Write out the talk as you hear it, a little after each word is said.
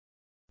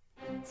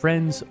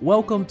Friends,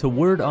 welcome to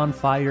Word on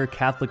Fire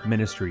Catholic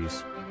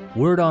Ministries.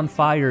 Word on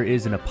Fire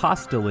is an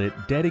apostolate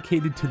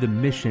dedicated to the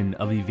mission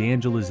of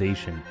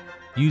evangelization,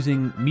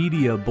 using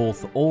media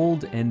both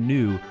old and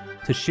new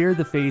to share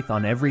the faith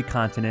on every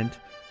continent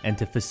and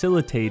to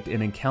facilitate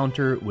an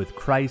encounter with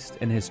Christ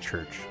and His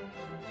Church.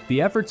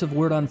 The efforts of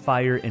Word on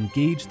Fire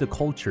engage the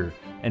culture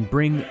and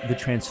bring the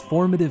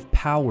transformative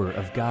power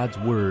of God's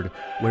Word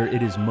where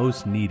it is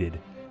most needed.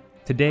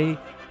 Today,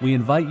 we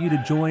invite you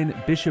to join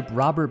Bishop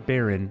Robert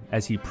Barron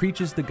as he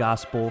preaches the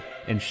gospel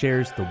and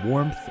shares the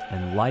warmth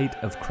and light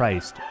of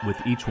Christ with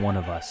each one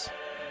of us.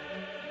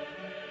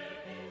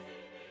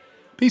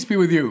 Peace be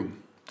with you.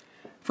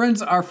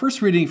 Friends, our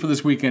first reading for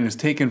this weekend is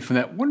taken from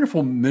that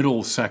wonderful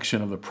middle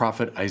section of the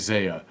prophet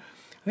Isaiah.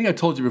 I think I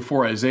told you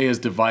before, Isaiah is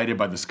divided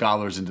by the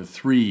scholars into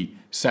three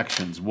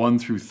sections, 1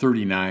 through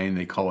 39,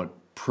 they call it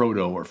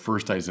Proto or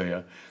First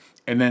Isaiah,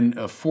 and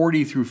then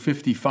 40 through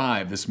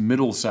 55, this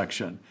middle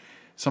section,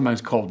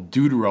 sometimes called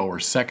Deutero or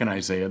Second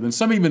Isaiah. Then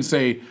some even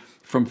say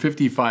from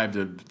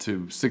 55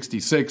 to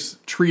 66,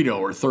 Trito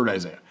or Third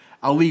Isaiah.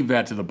 I'll leave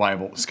that to the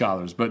Bible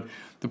scholars. But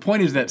the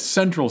point is that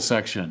central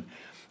section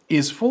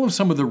is full of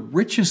some of the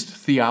richest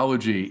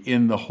theology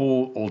in the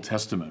whole Old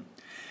Testament.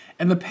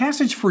 And the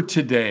passage for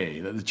today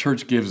that the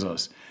church gives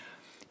us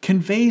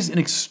conveys an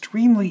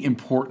extremely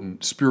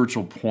important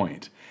spiritual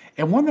point,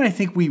 and one that I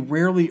think we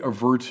rarely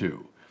avert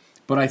to.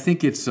 But I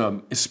think it's,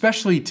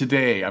 especially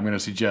today, I'm going to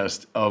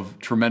suggest, of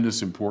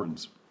tremendous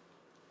importance.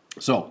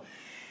 So,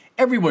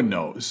 everyone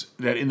knows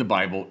that in the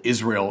Bible,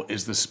 Israel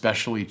is the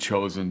specially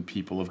chosen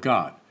people of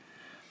God.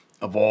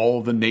 Of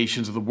all the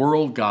nations of the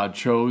world, God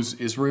chose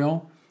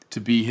Israel to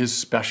be His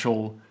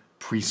special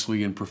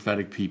priestly and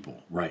prophetic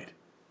people, right?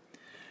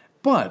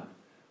 But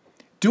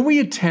do we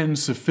attend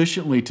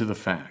sufficiently to the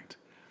fact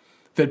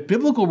that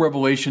biblical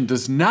revelation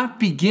does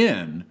not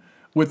begin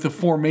with the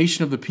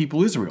formation of the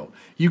people Israel?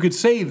 You could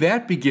say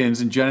that begins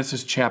in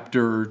Genesis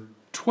chapter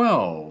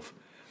 12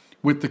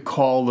 with the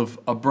call of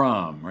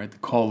Abram, right? The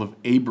call of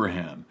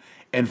Abraham.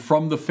 And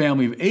from the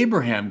family of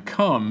Abraham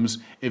comes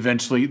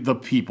eventually the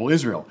people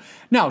Israel.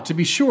 Now, to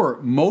be sure,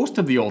 most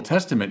of the Old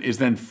Testament is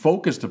then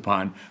focused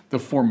upon the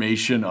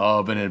formation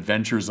of and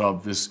adventures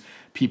of this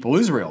people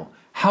Israel.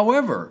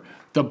 However,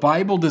 the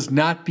Bible does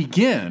not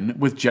begin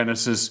with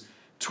Genesis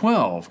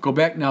 12. Go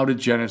back now to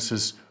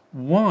Genesis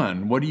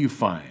 1. What do you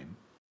find?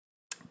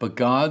 But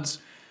God's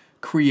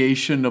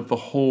creation of the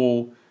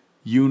whole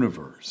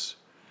universe.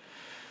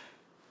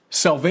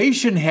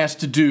 Salvation has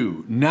to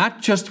do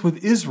not just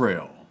with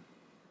Israel,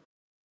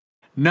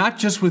 not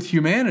just with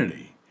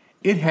humanity.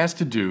 It has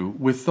to do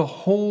with the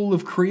whole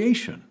of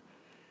creation.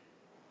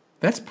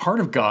 That's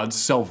part of God's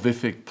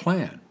salvific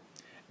plan.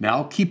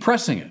 Now keep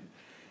pressing it.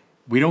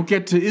 We don't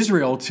get to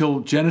Israel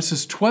till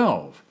Genesis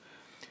 12.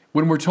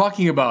 When we're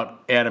talking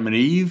about Adam and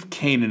Eve,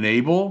 Cain and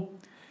Abel,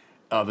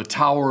 the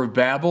Tower of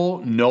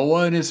Babel,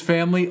 Noah and his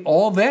family,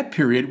 all that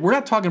period, we're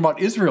not talking about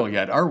Israel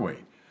yet, are we?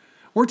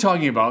 We're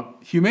talking about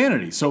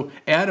humanity. So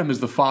Adam is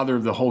the father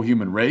of the whole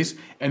human race,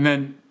 and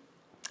then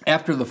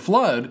after the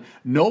flood,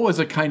 Noah is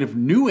a kind of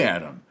new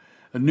Adam,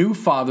 a new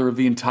father of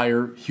the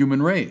entire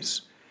human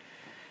race.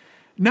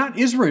 Not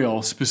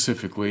Israel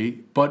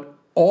specifically, but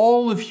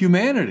all of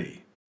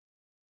humanity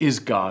is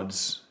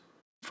God's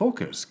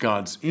focus,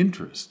 God's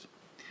interest.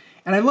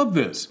 And I love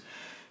this.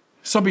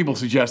 Some people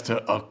suggest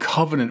a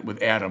covenant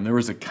with Adam. There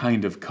is a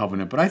kind of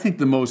covenant, but I think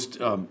the most,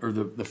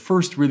 the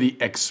first really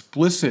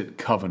explicit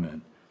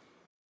covenant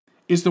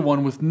is the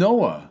one with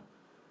Noah.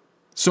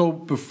 So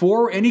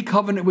before any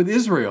covenant with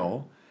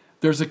Israel,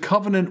 there's a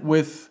covenant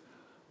with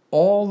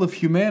all of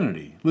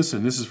humanity.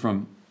 Listen, this is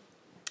from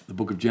the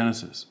book of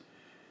Genesis.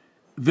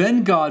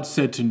 Then God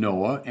said to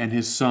Noah and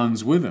his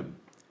sons with him,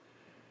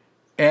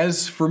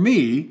 "As for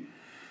me,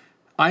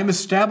 I'm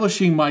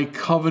establishing my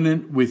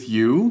covenant with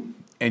you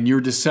and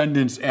your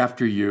descendants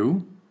after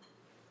you,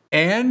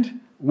 and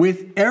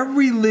with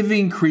every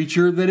living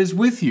creature that is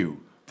with you,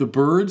 the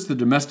birds, the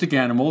domestic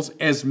animals,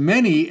 as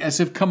many as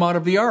have come out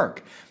of the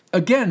ark."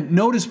 Again,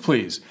 notice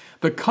please,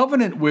 the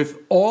covenant with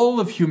all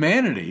of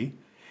humanity,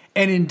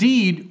 and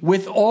indeed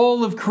with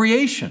all of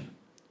creation.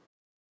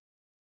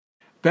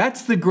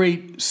 That's the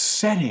great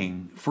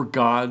setting for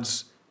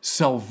God's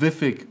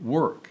salvific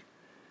work.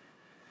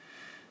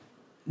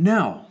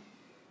 Now,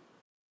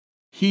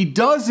 He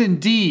does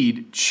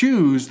indeed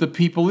choose the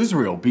people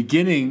Israel,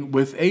 beginning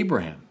with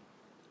Abraham.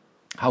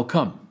 How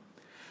come?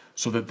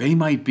 So that they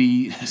might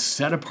be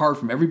set apart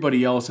from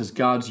everybody else as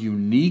God's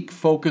unique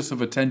focus of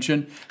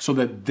attention, so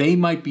that they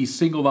might be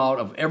singled out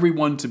of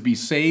everyone to be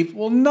saved?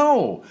 Well,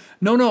 no.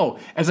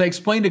 As I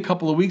explained a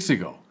couple of weeks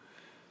ago,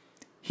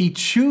 He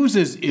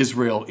chooses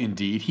Israel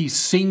indeed. He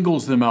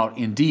singles them out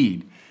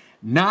indeed,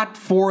 not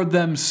for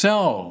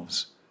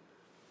themselves,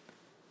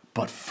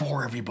 but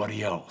for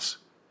everybody else.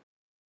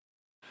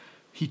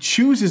 He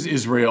chooses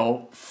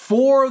Israel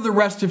for the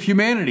rest of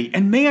humanity.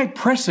 And may I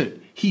press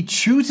it, He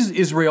chooses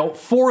Israel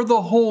for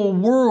the whole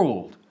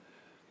world.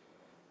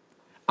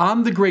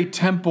 On the great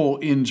temple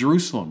in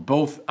Jerusalem,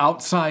 both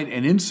outside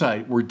and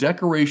inside, were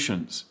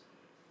decorations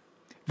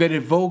that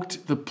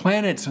evoked the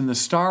planets and the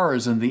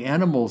stars and the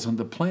animals and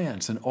the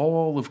plants and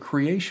all of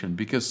creation,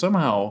 because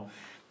somehow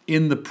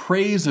in the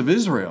praise of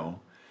Israel,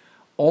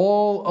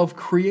 all of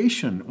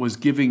creation was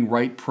giving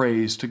right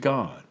praise to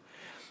God.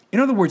 In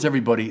other words,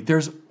 everybody,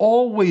 there's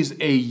always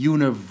a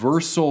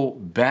universal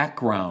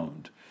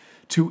background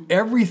to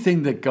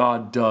everything that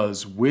God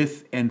does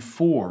with and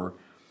for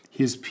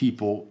his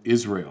people,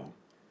 Israel.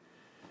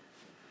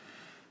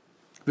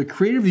 The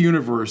creator of the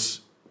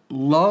universe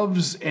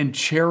loves and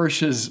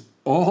cherishes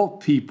all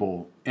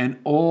people and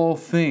all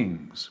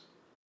things.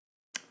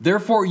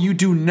 Therefore, you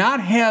do not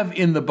have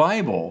in the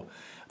Bible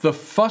the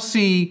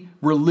fussy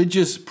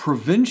religious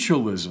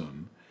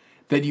provincialism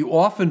that you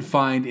often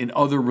find in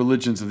other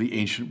religions of the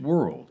ancient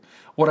world.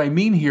 What I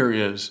mean here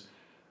is,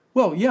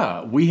 well,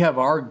 yeah, we have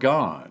our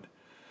God,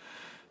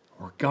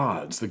 or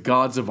gods, the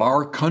gods of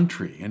our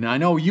country. And I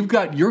know you've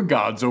got your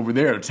gods over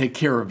there to take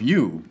care of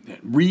you.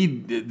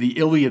 Read the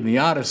Iliad and the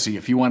Odyssey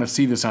if you want to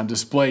see this on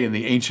display in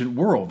the ancient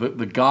world.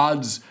 The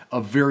gods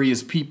of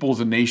various peoples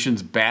and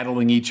nations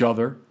battling each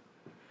other.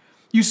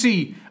 You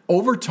see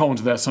overtones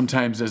of that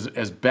sometimes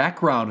as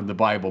background in the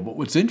Bible, but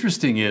what's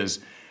interesting is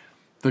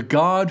the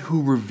God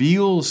who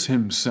reveals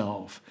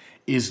himself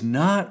is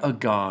not a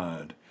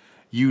God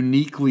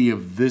uniquely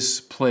of this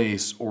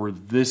place or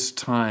this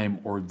time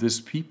or this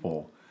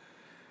people,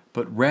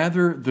 but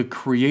rather the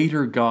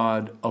creator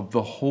God of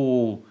the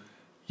whole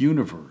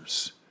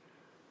universe.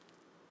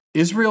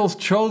 Israel's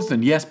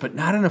chosen, yes, but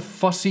not in a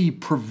fussy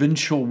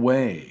provincial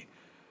way.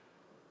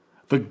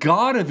 The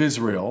God of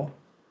Israel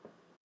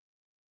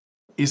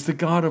is the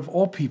God of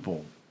all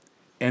people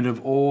and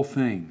of all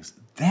things.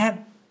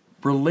 That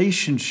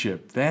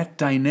relationship, that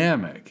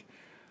dynamic,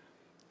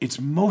 it's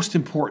most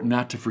important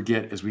not to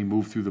forget as we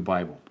move through the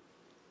Bible.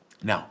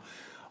 Now,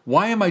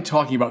 why am I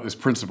talking about this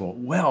principle?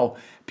 Well,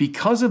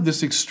 because of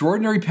this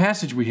extraordinary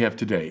passage we have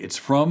today. It's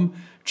from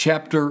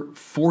chapter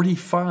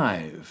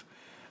 45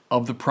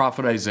 of the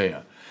prophet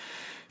Isaiah.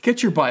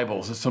 Get your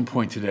Bibles at some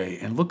point today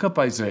and look up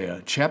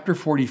Isaiah chapter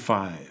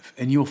 45,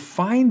 and you'll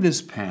find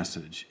this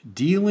passage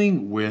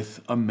dealing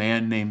with a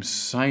man named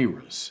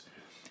Cyrus.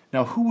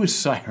 Now, who was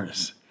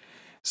Cyrus?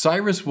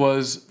 Cyrus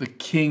was the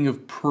king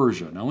of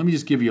Persia. Now, let me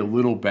just give you a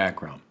little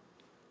background.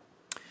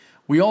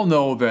 We all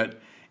know that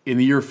in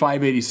the year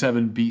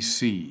 587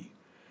 BC,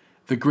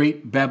 the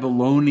great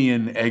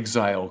Babylonian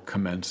exile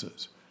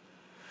commences.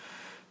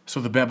 So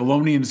the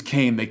Babylonians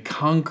came, they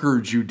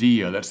conquered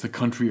Judea, that's the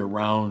country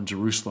around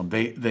Jerusalem.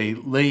 They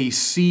lay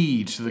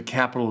siege to the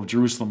capital of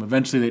Jerusalem.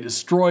 Eventually they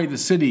destroy the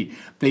city,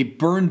 they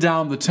burn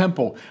down the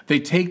temple, they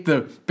take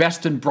the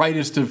best and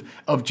brightest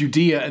of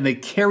Judea and they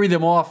carry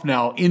them off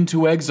now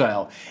into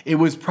exile. It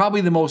was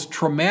probably the most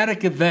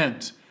traumatic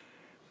event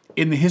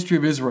in the history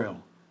of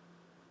Israel.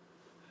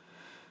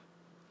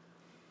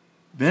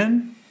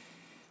 Then,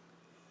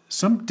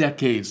 some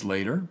decades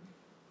later,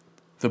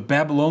 the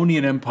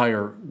Babylonian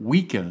Empire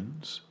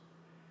weakens,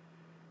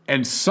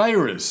 and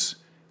Cyrus,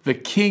 the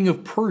king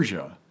of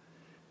Persia,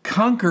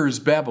 conquers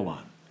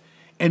Babylon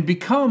and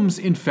becomes,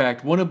 in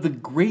fact, one of the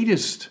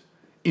greatest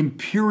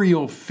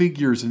imperial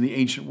figures in the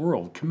ancient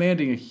world,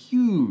 commanding a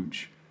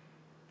huge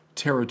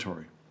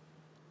territory.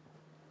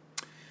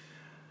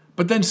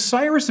 But then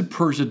Cyrus of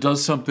Persia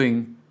does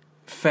something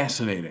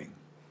fascinating.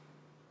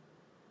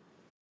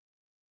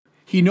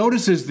 He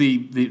notices the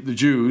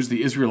Jews,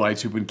 the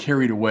Israelites who've been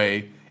carried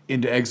away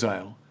into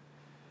exile.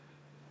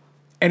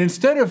 And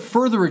instead of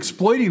further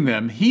exploiting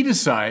them, he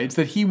decides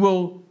that he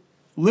will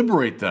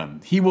liberate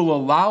them. He will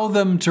allow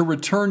them to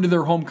return to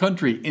their home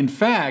country. In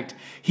fact,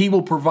 he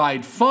will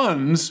provide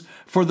funds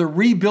for the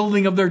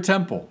rebuilding of their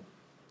temple.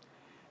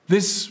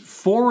 This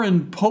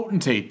foreign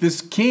potentate,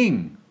 this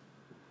king,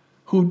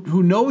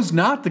 who knows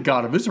not the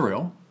God of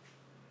Israel,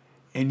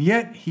 and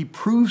yet he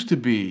proves to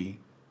be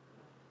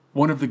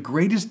one of the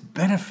greatest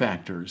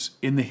benefactors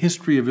in the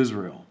history of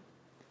Israel.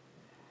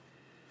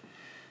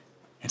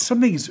 And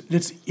something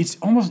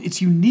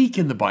it's unique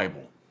in the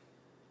Bible.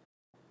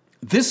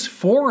 This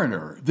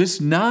foreigner, this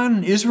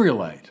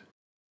non-Israelite,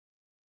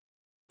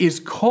 is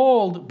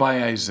called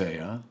by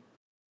Isaiah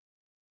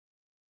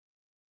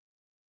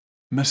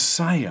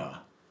Messiah.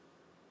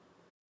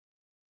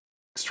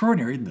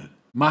 Extraordinary, isn't it?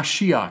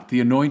 Mashiach,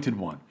 the anointed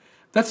one.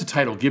 That's a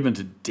title given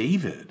to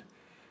David,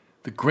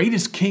 the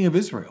greatest king of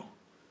Israel.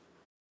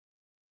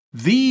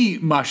 The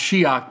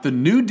Mashiach, the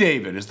new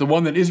David, is the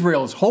one that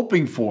Israel is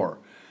hoping for,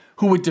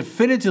 who would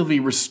definitively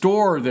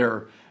restore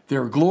their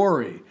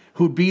glory,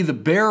 who would be the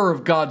bearer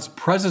of God's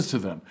presence to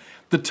them.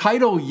 The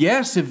title,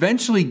 yes,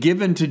 eventually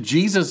given to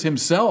Jesus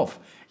himself,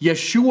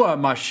 Yeshua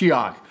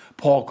Mashiach,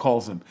 Paul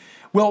calls him.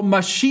 Well,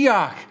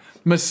 Mashiach,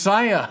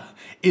 Messiah,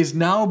 is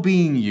now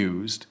being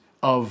used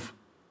of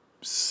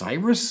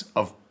Cyrus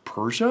of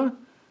Persia?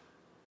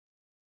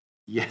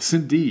 Yes,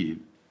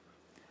 indeed.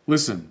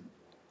 Listen,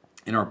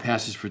 in our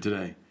passage for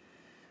today,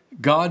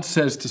 God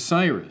says to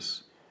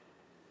Cyrus,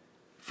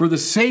 "For the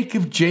sake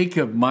of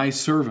Jacob, my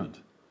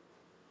servant,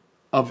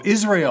 of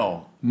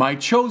Israel, my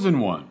chosen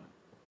one,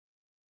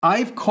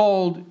 I've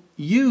called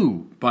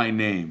you by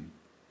name,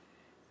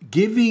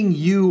 giving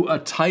you a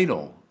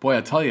title Boy,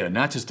 I tell you,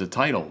 not just a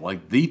title,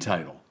 like the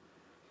title.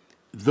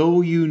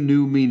 Though you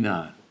knew me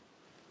not.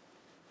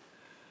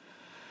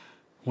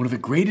 One of the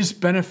greatest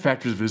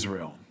benefactors of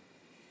Israel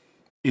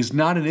is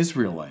not an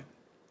Israelite.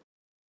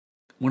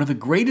 One of the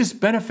greatest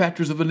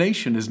benefactors of the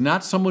nation is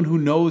not someone who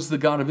knows the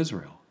God of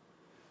Israel.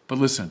 But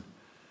listen,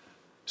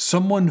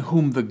 someone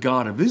whom the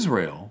God of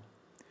Israel,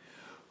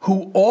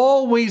 who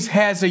always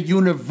has a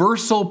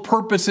universal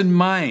purpose in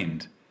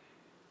mind,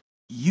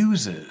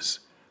 uses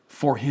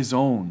for his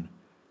own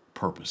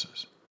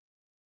purposes.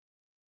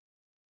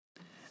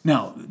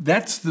 Now,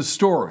 that's the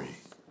story.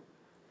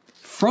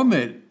 From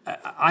it,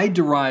 I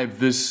derive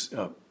this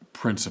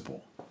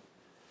principle.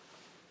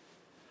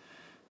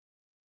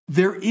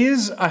 There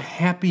is a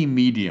happy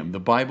medium the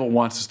Bible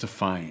wants us to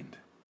find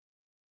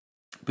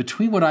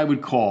between what I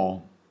would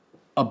call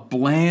a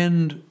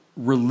bland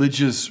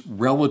religious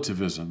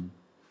relativism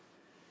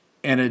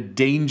and a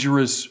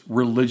dangerous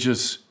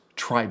religious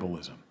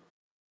tribalism.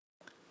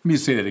 Let me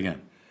say that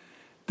again.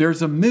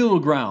 There's a middle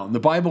ground. The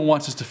Bible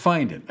wants us to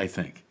find it, I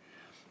think,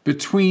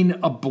 between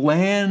a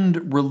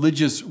bland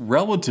religious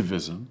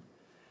relativism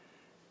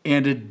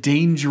and a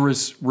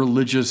dangerous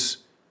religious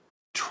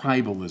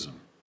tribalism.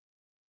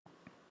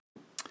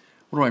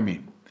 What do I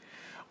mean?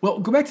 Well,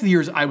 go back to the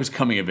years I was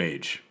coming of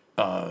age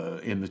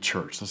in the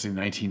church, let's say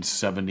the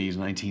 1970s,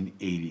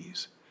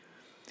 1980s.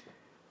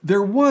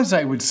 There was,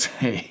 I would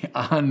say,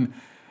 on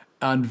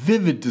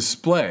vivid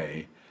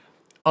display,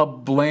 a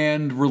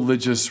bland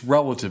religious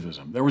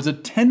relativism. There was a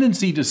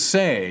tendency to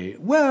say,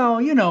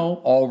 well, you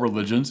know, all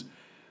religions,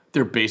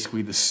 they're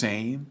basically the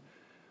same.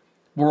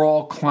 We're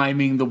all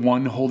climbing the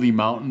one holy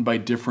mountain by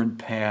different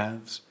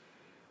paths.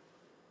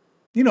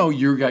 You know,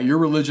 you got your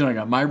religion, I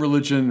got my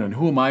religion, and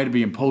who am I to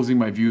be imposing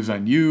my views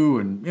on you?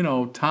 And, you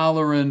know,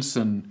 tolerance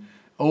and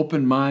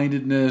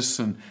open-mindedness,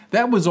 and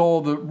that was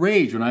all the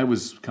rage when I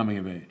was coming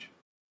of age.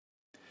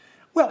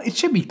 Well, it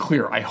should be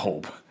clear, I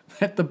hope,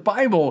 that the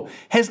Bible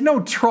has no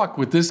truck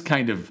with this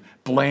kind of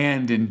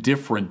bland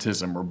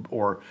indifferentism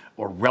or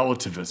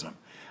relativism.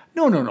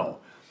 No.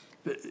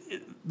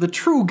 The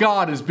true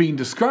God is being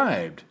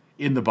described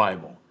in the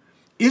Bible.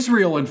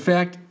 Israel, in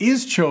fact,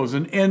 is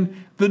chosen,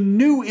 and the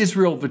new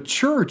Israel, the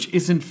church,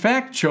 is in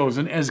fact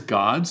chosen as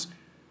God's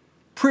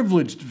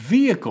privileged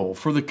vehicle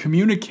for the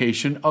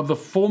communication of the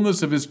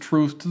fullness of his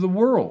truth to the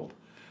world.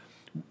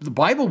 The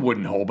Bible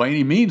wouldn't hold by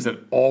any means that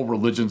all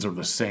religions are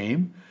the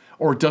same,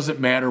 or it doesn't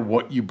matter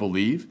what you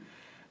believe.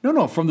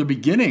 No, from the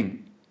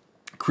beginning,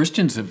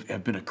 Christians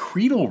have been a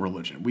creedal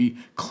religion. We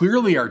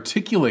clearly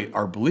articulate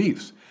our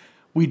beliefs.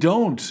 We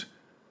don't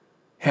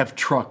have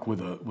truck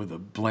with a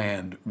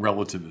bland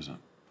relativism.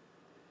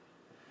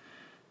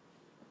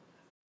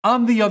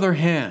 On the other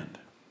hand,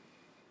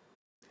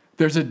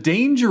 there's a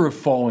danger of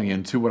falling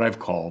into what I've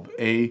called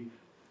a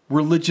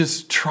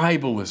religious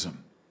tribalism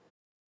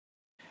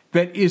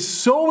that is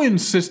so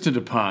insistent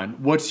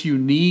upon what's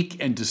unique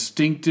and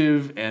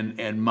distinctive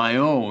and my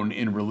own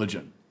in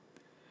religion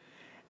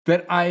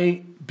that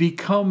I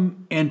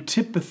become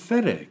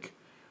antipathetic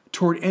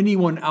toward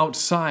anyone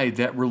outside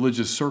that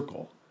religious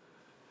circle.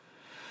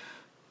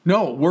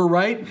 No, we're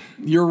right,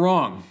 you're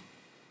wrong.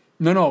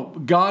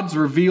 No, God's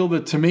revealed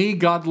it to me,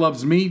 God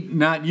loves me,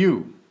 not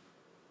you.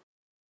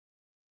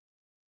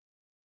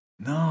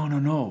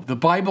 No. The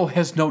Bible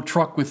has no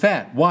truck with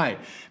that. Why?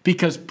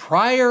 Because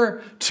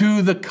prior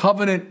to the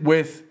covenant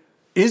with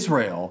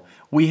Israel,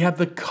 we have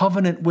the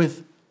covenant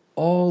with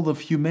all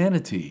of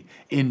humanity.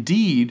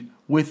 Indeed,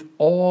 with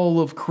all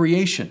of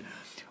creation.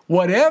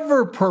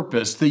 Whatever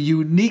purpose the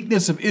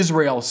uniqueness of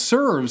Israel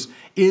serves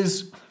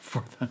is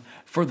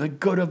for the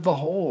good of the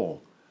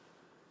whole.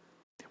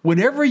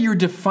 Whenever you're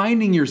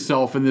defining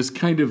yourself in this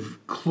kind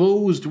of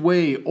closed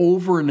way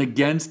over and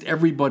against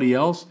everybody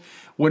else,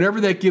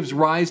 whenever that gives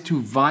rise to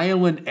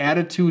violent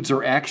attitudes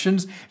or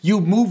actions, you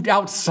moved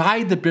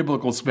outside the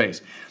biblical space.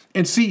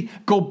 And see,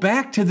 go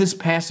back to this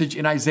passage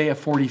in Isaiah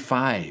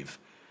 45.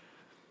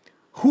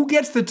 Who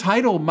gets the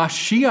title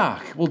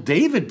Mashiach? Well,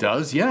 David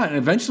does, yeah, and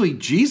eventually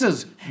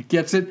Jesus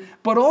gets it,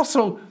 but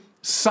also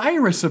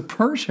Cyrus of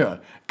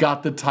Persia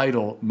got the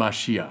title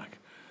Mashiach,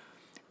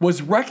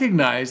 was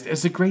recognized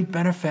as a great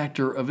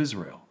benefactor of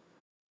Israel.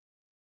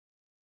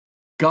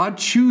 God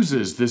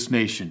chooses this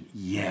nation,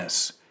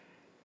 yes.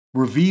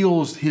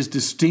 Reveals his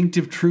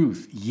distinctive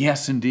truth,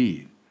 yes,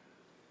 indeed.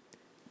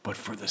 But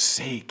for the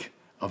sake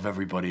of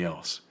everybody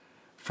else,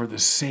 for the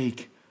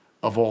sake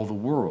of all the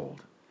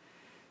world.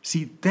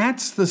 See,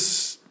 that's the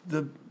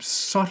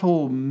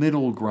subtle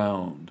middle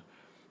ground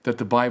that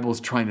the Bible is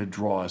trying to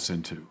draw us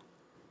into.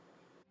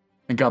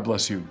 And God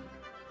bless you.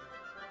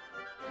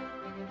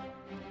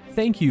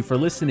 Thank you for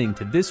listening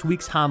to this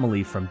week's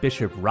homily from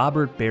Bishop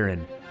Robert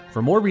Barron.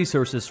 For more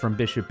resources from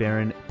Bishop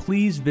Barron,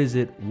 please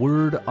visit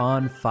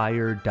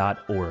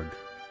wordonfire.org.